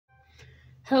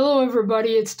Hello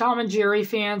everybody, it's Tom and Jerry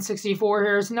Fan64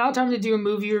 here. It's now time to do a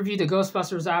movie review to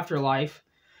Ghostbusters Afterlife.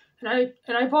 And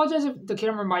I apologize if the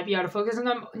camera might be out of focus, and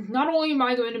not only am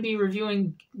I going to be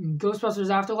reviewing Ghostbusters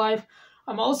Afterlife,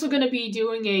 I'm also going to be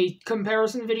doing a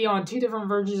comparison video on two different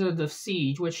versions of The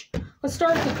Siege, let's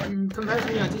start with the comparison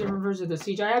video on two different versions of The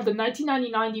Siege. I have the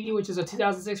 1999 DVD, which is a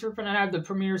 2006 reprint, and I have the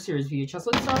Premiere Series VHS.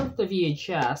 Let's start with the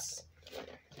VHS.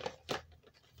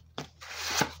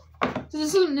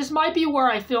 This might be where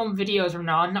I film videos from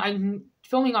now, and I'm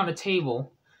filming on a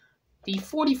table. The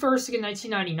 41st in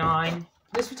 1999.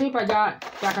 This tape I got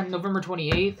back on November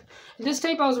 28th. And this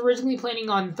tape I was originally planning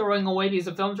on throwing away because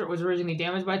the film strip was originally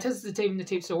damaged, but I tested the tape and the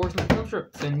tape still works, and the film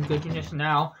strip's in good condition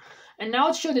now. And now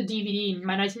let's show the DVD,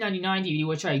 my 1999 DVD,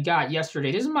 which I got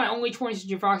yesterday. This is my only 20th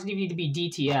Century Fox DVD to be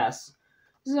DTS.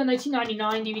 This is a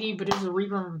 1999 DVD, but this is a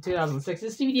reprint from 2006.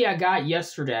 This DVD I got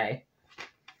yesterday.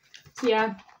 So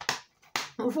yeah.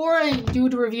 Before I do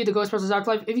the review of the Ghostbusters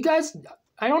Afterlife, if you guys,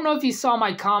 I don't know if you saw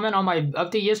my comment on my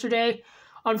update yesterday.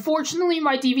 Unfortunately,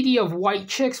 my DVD of White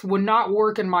Chicks would not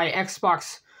work in my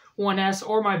Xbox One S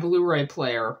or my Blu-ray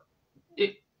player.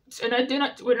 When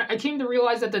I came to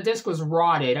realize that the disc was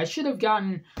rotted, I should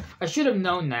have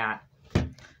known that.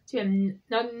 So yeah,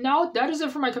 now that is it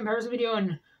for my comparison video,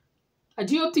 and I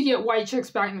do hope to get White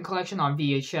Chicks back in the collection on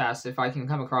VHS if I can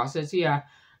come across it. So yeah.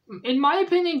 In my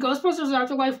opinion, Ghostbusters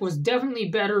Afterlife was definitely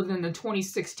better than the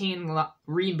 2016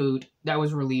 reboot that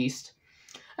was released.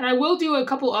 And I will do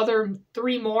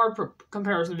three more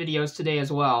comparison videos today as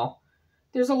well.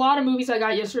 There's a lot of movies I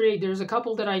got yesterday. There's a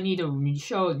couple that I need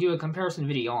to do a comparison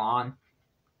video on.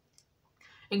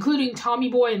 Including Tommy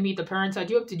Boy and Meet the Parents. I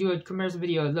do have to do a comparison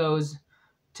video of those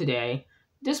today.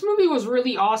 This movie was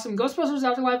really awesome. Ghostbusters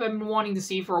Afterlife I've been wanting to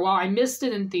see for a while. I missed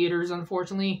it in theaters,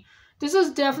 unfortunately. This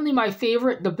is definitely my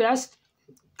favorite, the best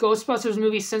Ghostbusters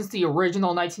movie since the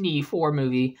original 1984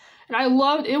 movie. And I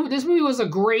loved it. This movie was a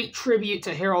great tribute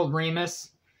to Harold Ramis.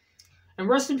 And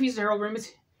rest in peace to Harold Ramis.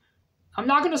 I'm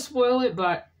not going to spoil it,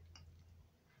 but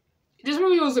this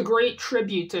movie was a great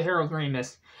tribute to Harold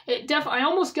Ramis. I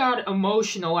almost got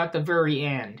emotional at the very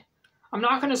end. I'm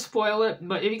not going to spoil it,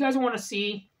 but if you guys want to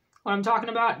see what I'm talking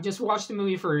about, just watch the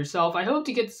movie for yourself. I hope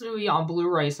to get this movie on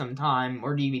Blu-ray sometime,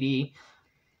 or DVD.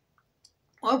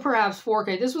 Or perhaps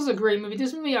 4K. This was a great movie.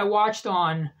 This movie I watched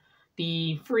on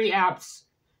the free apps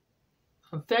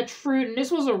Fetch Fruit, and this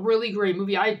was a really great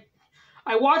movie. I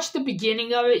watched the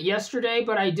beginning of it yesterday,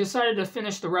 but I decided to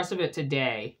finish the rest of it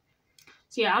today.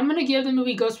 So yeah, I'm going to give the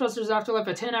movie Ghostbusters Afterlife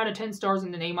a 10 out of 10 stars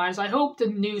and an A-. I hope the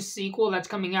new sequel that's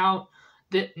coming out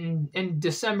in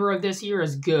December of this year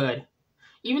is good.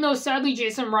 Even though, sadly,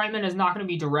 Jason Reitman is not going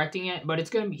to be directing it, but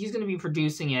he's going to be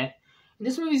producing it.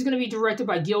 This movie is going to be directed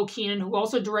by Gil Kenan, who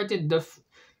also directed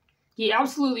the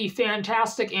absolutely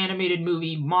fantastic animated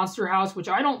movie Monster House, which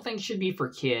I don't think should be for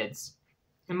kids,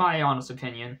 in my honest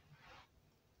opinion.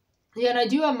 Yeah, and I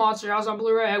do have Monster House on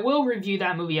Blu-ray. I will review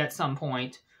that movie at some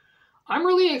point.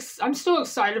 I'm still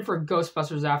excited for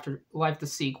Ghostbusters Afterlife, the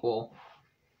sequel.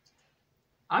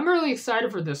 I'm really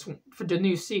excited for the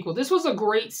new sequel. This was a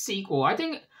great sequel. I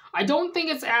don't think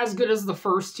it's as good as the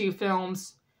first two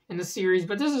films in the series,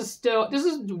 but this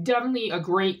is definitely a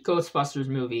great Ghostbusters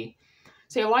movie.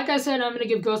 So like I said, I'm going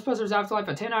to give Ghostbusters Afterlife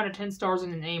a 10 out of 10 stars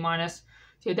and an A-. So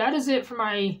yeah, that is it for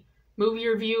my movie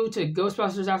review to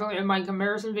Ghostbusters Afterlife and my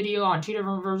comparison video on two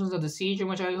different versions of The Siege, in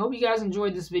which I hope you guys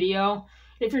enjoyed this video.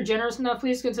 If you're generous enough,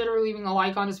 please consider leaving a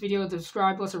like on this video and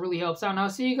subscribe, plus it really helps out. And I'll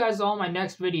see you guys all in my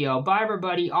next video. Bye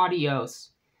everybody,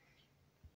 adios.